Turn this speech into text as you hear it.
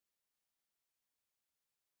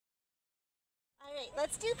Alright,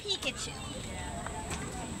 let's do Pikachu.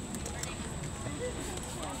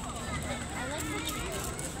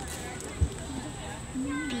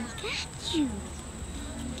 Pikachu.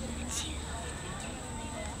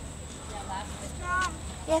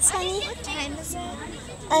 Yes, honey? What time is it?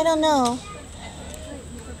 I don't know.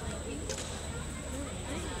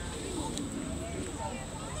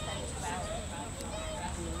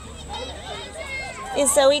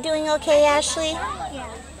 Is Zoe doing okay, Ashley? Yeah.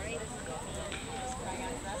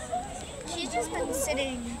 She's just been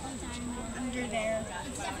sitting under there.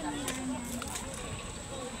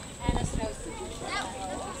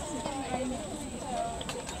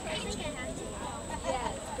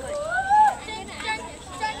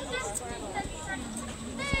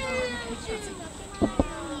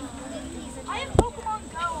 I have Pokemon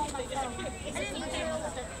Go on my phone.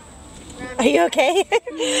 Are you okay?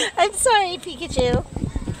 I'm sorry, Pikachu.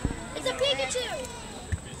 It's a Pikachu!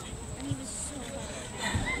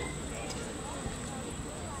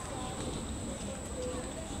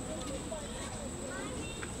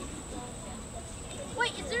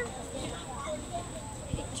 Wait, is there...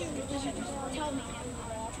 Tell me.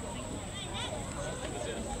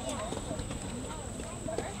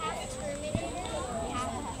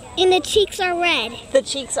 And the cheeks are red. The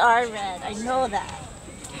cheeks are red. I know that.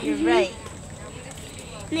 You're right.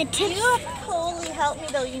 And the tips. You totally help me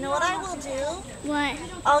though. You know what I will do? What?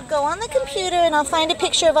 I'll go on the computer and I'll find a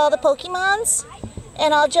picture of all the Pokemons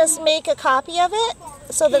and I'll just make a copy of it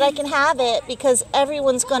so that I can have it because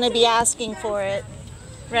everyone's going to be asking for it.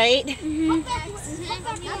 Right? Mm-hmm.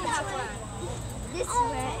 This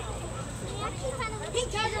way.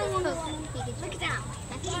 Look at that.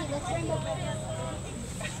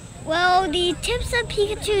 Well, the tips of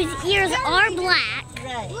Pikachu's ears are black.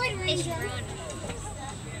 Right.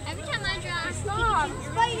 Every time I draw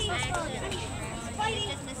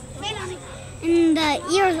And the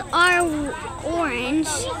ears are orange.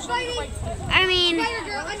 I mean,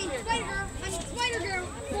 Spider-Girl.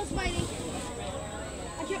 Full Spidey.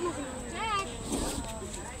 I kept nothing.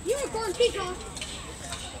 Unicorn, peacock.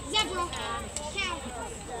 Zebra. Cow.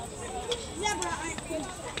 Zebra.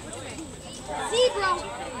 Zebra.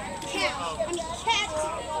 Cat.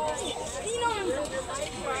 You know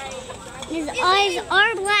his eyes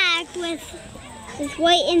are black with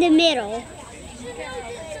white in the middle.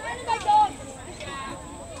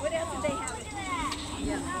 What else did they have?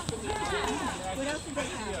 What else did they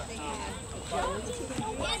have?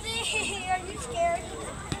 Are you scared?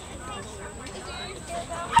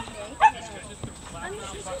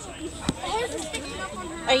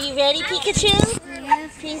 Are you ready, Pikachu?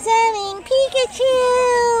 Yes. Presenting Pikachu!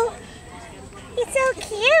 He's so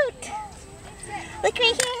cute! Look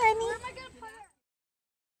right here.